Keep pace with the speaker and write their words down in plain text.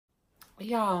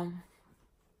Y'all,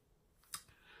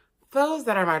 those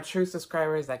that are my true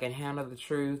subscribers that can handle the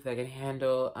truth, that can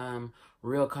handle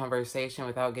real conversation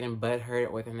without getting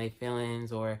butthurt within their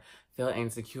feelings or feel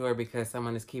insecure because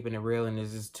someone is keeping it real and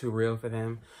it's just too real for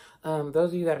them.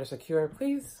 Those of you that are secure,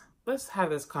 please, let's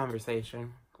have this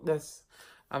conversation.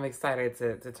 I'm excited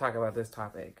to talk about this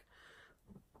topic.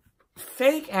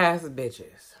 Fake ass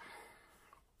bitches.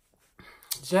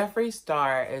 Jefree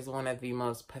Star is one of the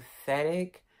most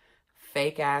pathetic,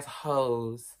 fake ass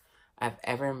hoes I've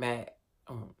ever met.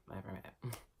 Oh,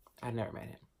 I've never met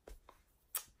him.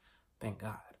 Thank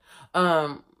God.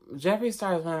 Jefree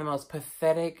Star is one of the most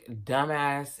pathetic,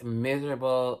 dumbass,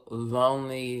 miserable,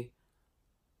 lonely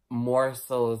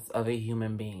morsels of a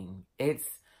human being. It's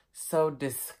so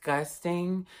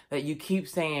disgusting that you keep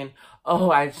saying,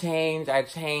 oh, I changed,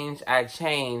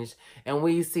 and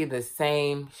we see the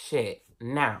same shit.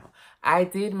 Now, I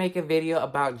did make a video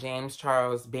about James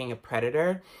Charles being a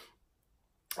predator,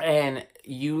 and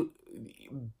you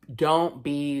don't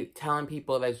be telling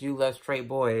people that you love straight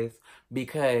boys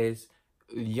because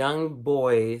young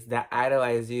boys that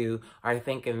idolize you are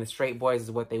thinking the straight boys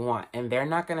is what they want, and they're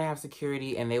not going to have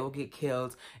security, and they will get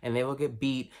killed, and they will get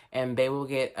beat, and they will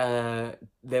get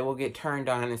turned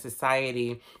on in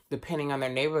society depending on their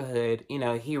neighborhood. You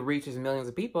know, he reaches millions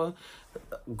of people.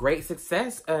 Great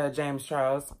success, James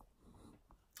Charles.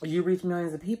 You reach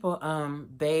millions of people.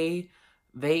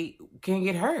 They can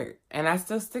get hurt. And I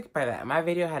still stick by that. My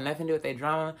video had nothing to do with their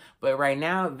drama. But right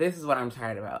now, this is what I'm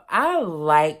tired about. I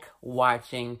like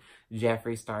watching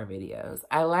Jefree Star videos.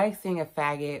 I like seeing a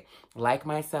faggot like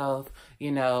myself.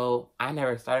 You know, I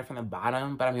never started from the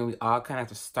bottom. But I mean, we all kind of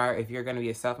have to start. If you're going to be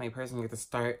a self-made person, you have to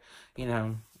start, you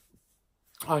know,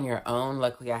 on your own.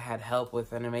 Luckily, I had help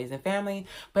with an amazing family.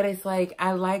 But it's like,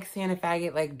 I like seeing a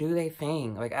faggot, like, do their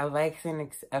thing. Like, I like seeing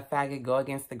a faggot go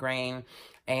against the grain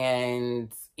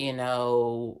and, you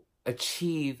know,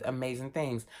 achieve amazing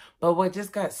things. But what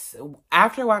just got...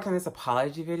 After watching this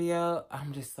apology video,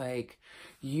 I'm just like,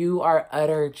 you are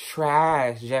utter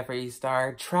trash, Jefree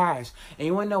Star. Trash. And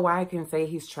you want to know why I can say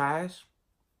he's trash?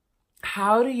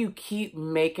 How do you keep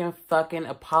making fucking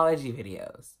apology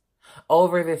videos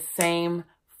over the same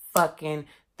fucking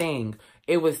thing?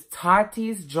 It was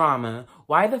Tati's drama.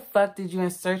 Why the fuck did you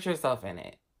insert yourself in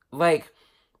it? Like,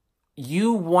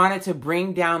 you wanted to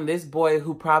bring down this boy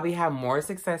who probably had more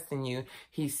success than you.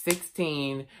 He's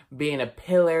 16, being a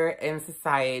pillar in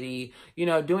society, you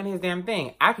know, doing his damn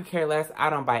thing. I could care less. I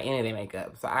don't buy any of their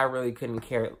makeup, so I really couldn't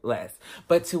care less.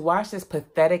 But to watch this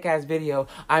pathetic-ass video,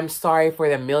 I'm sorry for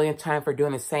the millionth time for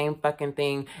doing the same fucking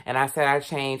thing. And I said I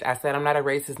changed. I said I'm not a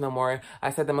racist no more.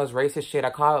 I said the most racist shit. I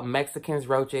call Mexicans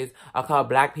roaches. I call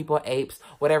black people apes.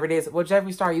 Whatever it is. Well,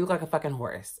 Jefree Star, you look like a fucking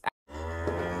horse.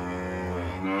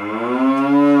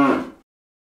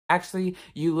 Actually,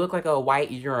 you look like a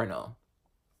white urinal.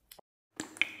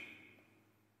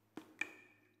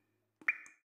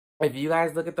 If you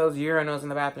guys look at those urinals in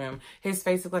the bathroom, his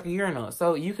face looks like a urinal.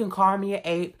 So you can call me an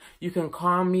ape. You can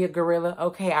call me a gorilla.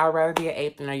 Okay, I'd rather be an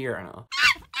ape than a urinal.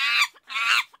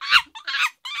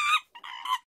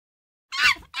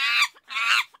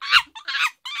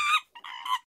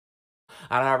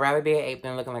 I'd rather be an ape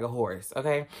than looking like a horse.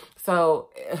 Okay? So...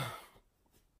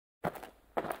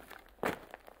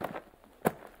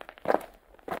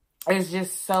 it's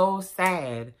just so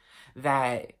sad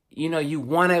that, you know, you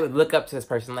want to look up to this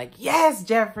person like, yes,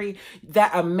 Jefree,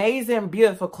 that amazing,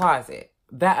 beautiful closet.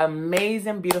 That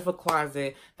amazing, beautiful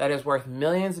closet that is worth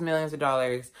millions and millions of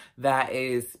dollars, that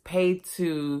is paid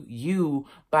to you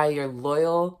by your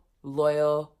loyal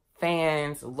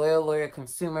fans, loyal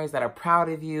consumers that are proud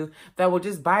of you, that will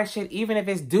just buy shit even if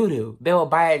it's doo-doo. They will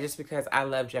buy it just because I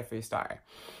love Jefree Star.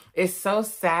 It's so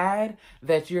sad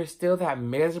that you're still that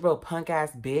miserable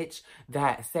punk-ass bitch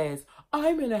that says,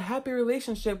 I'm in a happy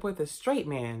relationship with a straight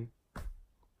man.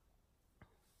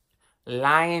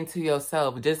 Lying to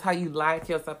yourself. Just how you lied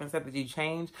to yourself and said that you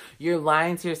changed, you're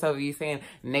lying to yourself. You're saying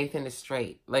Nathan is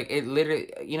straight. Like, it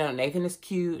literally, you know, Nathan is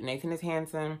cute. Nathan is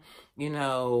handsome. You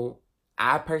know,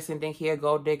 I personally think he a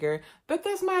gold digger, but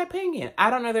that's my opinion. I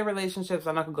don't know their relationships.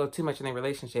 I'm not going to go too much in their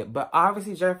relationship. But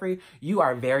obviously, Jefree, you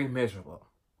are very miserable.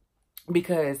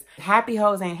 Because happy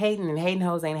hoes ain't hating and hating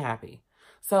hoes ain't happy.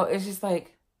 So it's just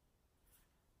like,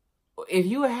 if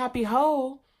you a happy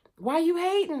hoe, Why you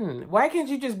hating? Why can't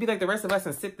you just be like the rest of us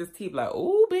and sip this tea like,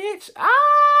 ooh, bitch,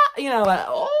 you know, like,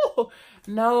 oh.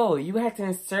 No, you have to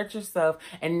insert yourself.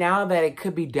 And now that it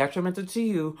could be detrimental to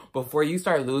you, before you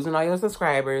start losing all your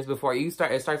subscribers, before it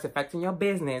starts affecting your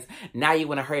business, now you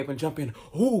want to hurry up and jump in.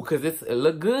 Ooh, because it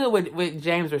look good with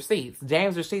James receipts.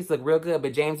 James receipts look real good,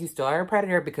 but James, you still are a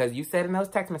predator because you said in those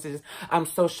text messages, I'm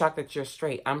so shocked that you're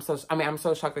straight. I'm so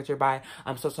shocked that you're bi.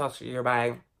 I'm so shocked that you're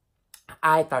bi.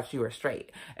 I thought you were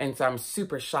straight. And so I'm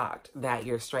super shocked that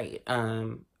you're straight.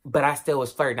 But I still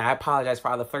was flirting. I apologize for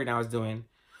all the flirting I was doing.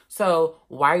 So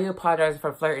why are you apologizing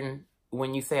for flirting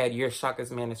when you said you're shocked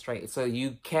this man is straight? So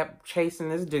you kept chasing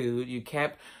this dude. You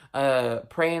kept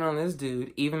preying on this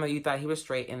dude, even though you thought he was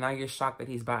straight, and now you're shocked that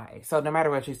he's bi. So no matter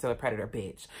what, you're still a predator,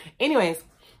 bitch. Anyways,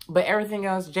 but everything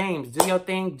else, James, do your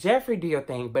thing. Jefree, do your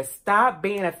thing. But stop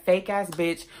being a fake-ass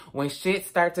bitch when shit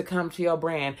starts to come to your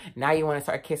brand. Now you want to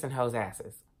start kissing hoes'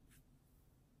 asses.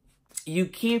 You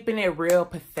keeping it real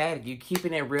pathetic. You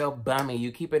keeping it real bummy.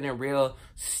 You keeping it real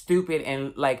stupid.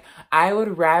 And like, I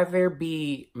would rather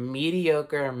be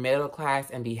mediocre, middle class,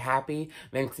 and be happy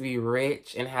than to be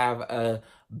rich and have a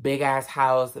big ass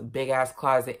house, big ass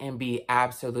closet, and be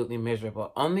absolutely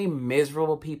miserable. Only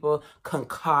miserable people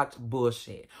concoct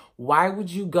bullshit. Why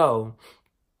would you go?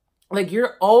 Like,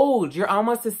 you're old. You're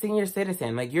almost a senior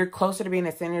citizen. Like, you're closer to being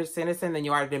a senior citizen than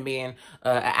you are to being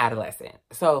an adolescent.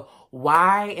 So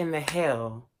why in the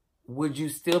hell would you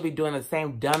still be doing the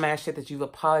same dumbass shit that you've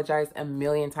apologized a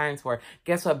million times for?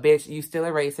 Guess what, bitch? You still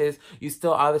a racist. You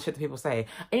still all the shit that people say.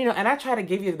 And, you know, and I try to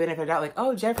give you the benefit of the doubt, like,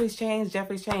 oh, Jeffree's changed.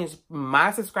 Jeffree's changed.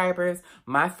 My subscribers,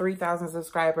 my 3,000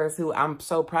 subscribers, who I'm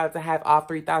so proud to have all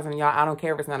 3,000 of y'all. I don't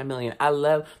care if it's not a million. I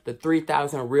love the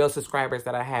 3,000 real subscribers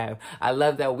that I have. I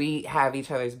love that we have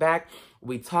each other's back.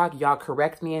 We talk, y'all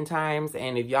correct me in times,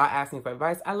 and if y'all ask me for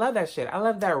advice, I love that shit. I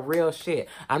love that real shit.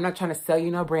 I'm not trying to sell you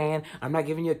no brand. I'm not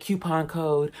giving you a coupon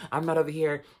code. I'm not over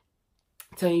here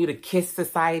telling you to kiss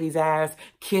society's ass,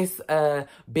 kiss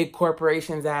big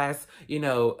corporations' ass. You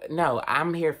know, no,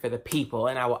 I'm here for the people,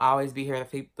 and I will always be here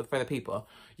for the people.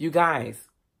 You guys,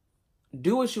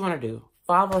 do what you want to do.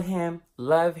 Follow him,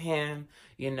 love him,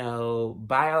 you know,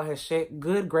 buy all his shit.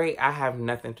 Good, great. I have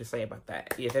nothing to say about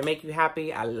that. If it make you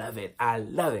happy, I love it. I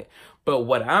love it. But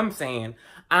what I'm saying,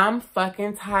 I'm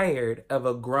fucking tired of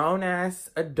a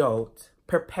grown-ass adult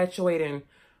perpetuating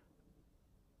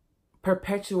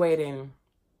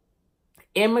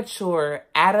immature,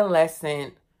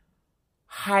 adolescent,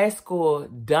 high school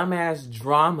dumbass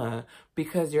drama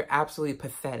because you're absolutely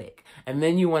pathetic. And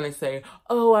then you want to say,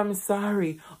 oh, I'm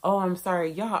sorry. Oh, I'm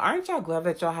sorry. Y'all, aren't y'all glad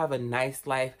that y'all have a nice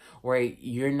life where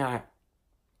you're not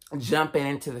jumping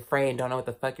into the fray and don't know what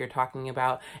the fuck you're talking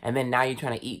about, and then now you're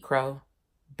trying to eat crow?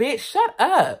 Bitch, shut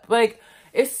up. Like,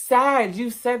 it's sad. You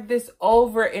said this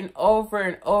over and over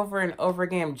and over and over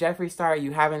again. Jefree Star,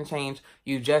 you haven't changed.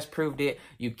 You just proved it.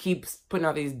 You keep putting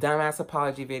out these dumbass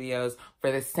apology videos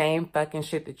for the same fucking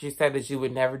shit that you said that you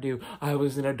would never do. I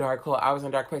was in a dark hole. I was in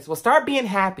a dark place. Well, start being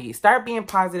happy. Start being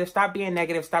positive. Stop being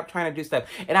negative. Stop trying to do stuff.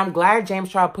 And I'm glad James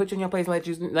Charles put you in your place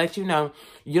and let you know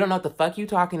you don't know what the fuck you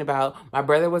talking about. My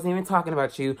brother wasn't even talking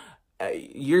about you.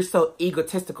 You're so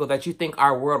egotistical that you think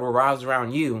our world revolves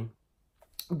around you.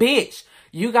 Bitch,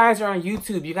 you guys are on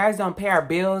YouTube. You guys don't pay our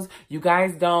bills. You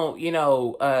guys don't, you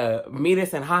know, meet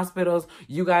us in hospitals.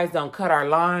 You guys don't cut our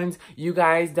lawns. You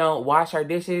guys don't wash our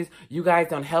dishes. You guys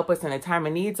don't help us in a time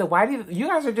of need. So why do you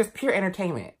guys are just pure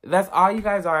entertainment? That's all you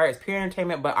guys are, is pure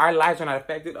entertainment, but our lives are not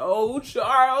affected. Oh,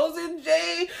 Charles and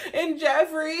Jay and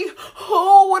Jefree.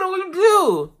 Oh, what do we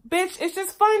do? Bitch, it's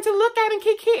just fun to look at and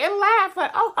kiki and laugh.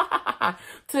 Like, oh,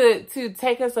 to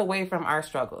take us away from our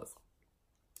struggles.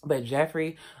 But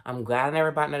Jefree, I'm glad I never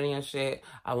bought none of your shit.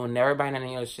 I will never buy none of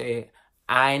your shit.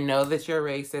 I know that you're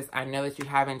racist. I know that you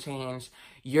haven't changed.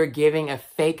 You're giving a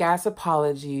fake-ass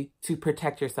apology to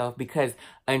protect yourself, because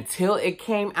until it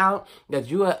came out that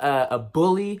you're a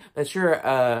bully, that you're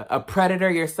a predator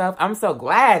yourself, I'm so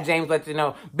glad James let you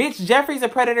know. Bitch, Jeffree's a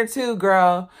predator too,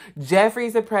 girl.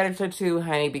 Jeffree's a predator too,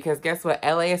 honey, because guess what?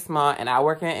 LA is small, and I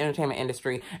work in the entertainment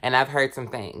industry, and I've heard some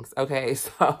things, okay?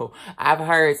 So, I've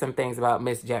heard some things about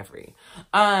Miss Jefree.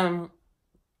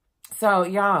 So,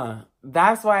 y'all,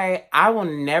 that's why I will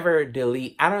never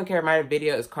delete. I don't care if my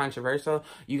video is controversial.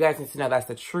 You guys need to know that's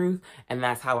the truth, and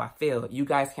that's how I feel. You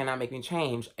guys cannot make me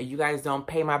change. You guys don't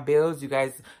pay my bills. You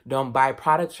guys don't buy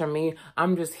products from me.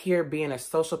 I'm just here being a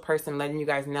social person, letting you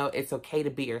guys know it's okay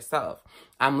to be yourself.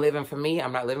 I'm living for me.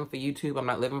 I'm not living for YouTube. I'm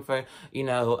not living for, you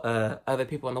know, other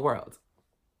people in the world.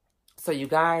 So you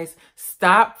guys,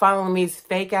 stop following these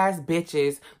fake ass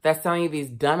bitches that's selling you these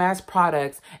dumbass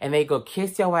products and they go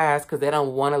kiss your ass because they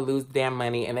don't want to lose damn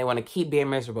money and they want to keep being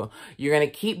miserable. You're going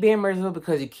to keep being miserable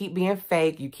because you keep being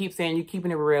fake. You keep saying you keeping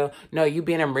it real. No, you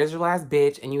being a miserable ass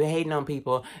bitch and you hating on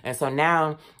people. And so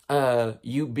now,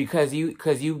 because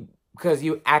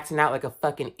you acting out like a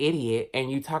fucking idiot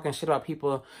and you talking shit about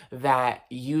people that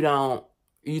you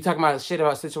talking about shit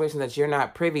about situations that you're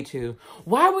not privy to.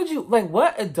 Why would you, like,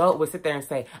 what adult would sit there and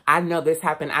say, I know this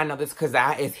happened, I know this, because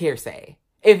it's hearsay.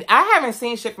 If I haven't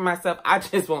seen shit for myself, I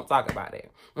just won't talk about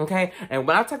it. Okay? And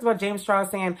when I talked about James Charles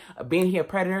saying being here a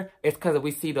predator, it's because we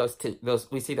see those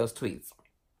tweets.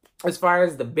 As far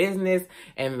as the business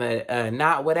and the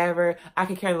not whatever, I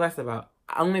could care less about.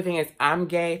 Only thing is, I'm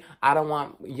gay. I don't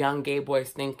want young gay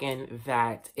boys thinking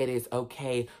that it is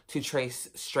okay to trace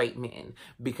straight men.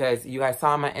 Because you guys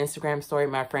saw my Instagram story,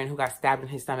 my friend who got stabbed in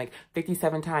his stomach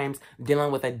 57 times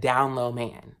dealing with a down low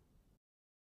man.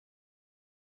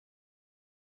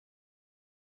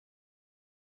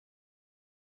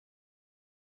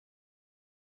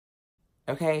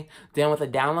 Okay? Dealing with a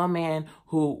down low man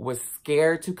who was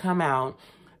scared to come out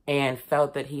and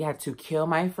felt that he had to kill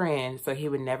my friend so he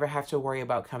would never have to worry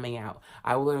about coming out.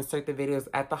 I will insert the videos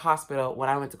at the hospital when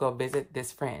I went to go visit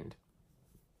this friend.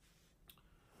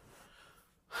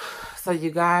 So you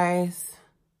guys,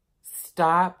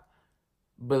 stop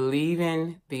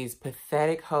believing these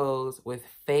pathetic hoes with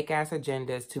fake ass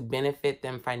agendas to benefit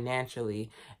them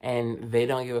financially, and they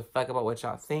don't give a fuck about what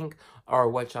y'all think or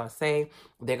what y'all say.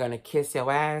 They're gonna kiss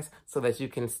your ass so that you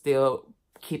can still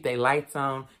keep their lights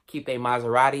on, keep their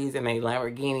Maseratis and their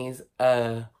Lamborghinis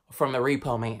from the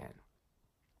repo man.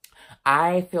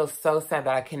 I feel so sad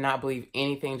that I cannot believe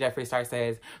anything Jefree Star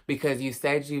says, because you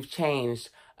said you've changed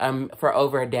for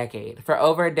over a decade. For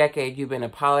over a decade, you've been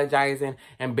apologizing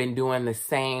and been doing the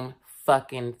same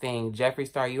fucking thing. Jefree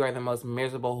Star, you are the most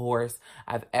miserable horse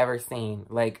I've ever seen.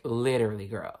 Like, literally,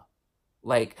 girl.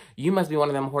 Like, you must be one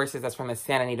of them horses that's from the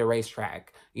Santa Anita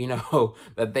racetrack, you know,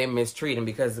 that they mistreat him,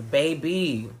 because,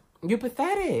 baby, you're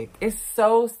pathetic. It's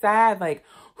so sad. Like,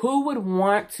 who would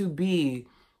want to be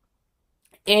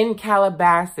in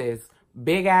Calabasas,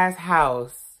 big-ass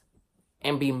house,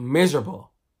 and be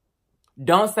miserable?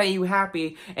 Don't say you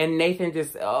happy, and Nathan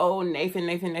just, oh, Nathan.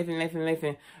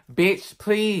 Bitch,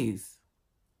 please.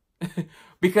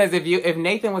 Because if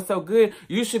Nathan was so good,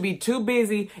 you should be too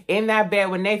busy in that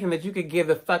bed with Nathan that you could give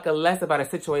the fuck a less about a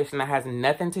situation that has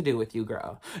nothing to do with you,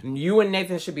 girl. You and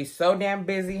Nathan should be so damn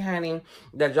busy, honey,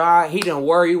 that he didn't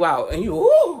worry you out. And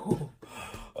you,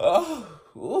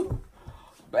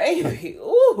 baby,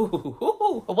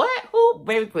 what? Ooh,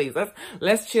 baby, please,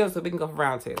 let's chill so we can go for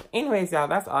round two. Anyways, y'all,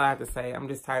 that's all I have to say. I'm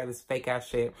just tired of this fake ass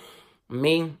shit.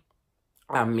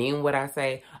 I mean what I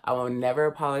say. I will never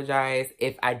apologize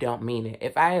if I don't mean it.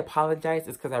 If I apologize,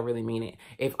 it's because I really mean it.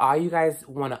 If all you guys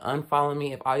want to unfollow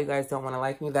me, if all you guys don't want to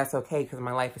like me, that's okay, because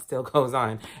my life still goes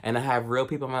on. And I have real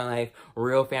people in my life,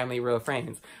 real family, real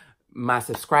friends. My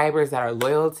subscribers that are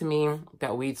loyal to me,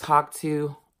 that we talk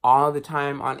to all the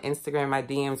time on Instagram, my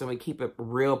DMs, and we keep it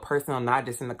real personal, not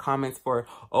just in the comments for,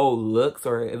 oh, looks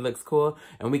or it looks cool.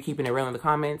 And we keeping it real in the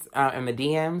comments, in the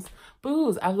DMs.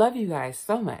 Boos, I love you guys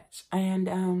so much.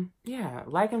 And yeah,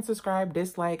 like and subscribe,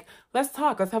 dislike. Let's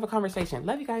talk. Let's have a conversation.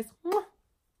 Love you guys.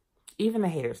 Even the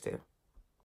haters too.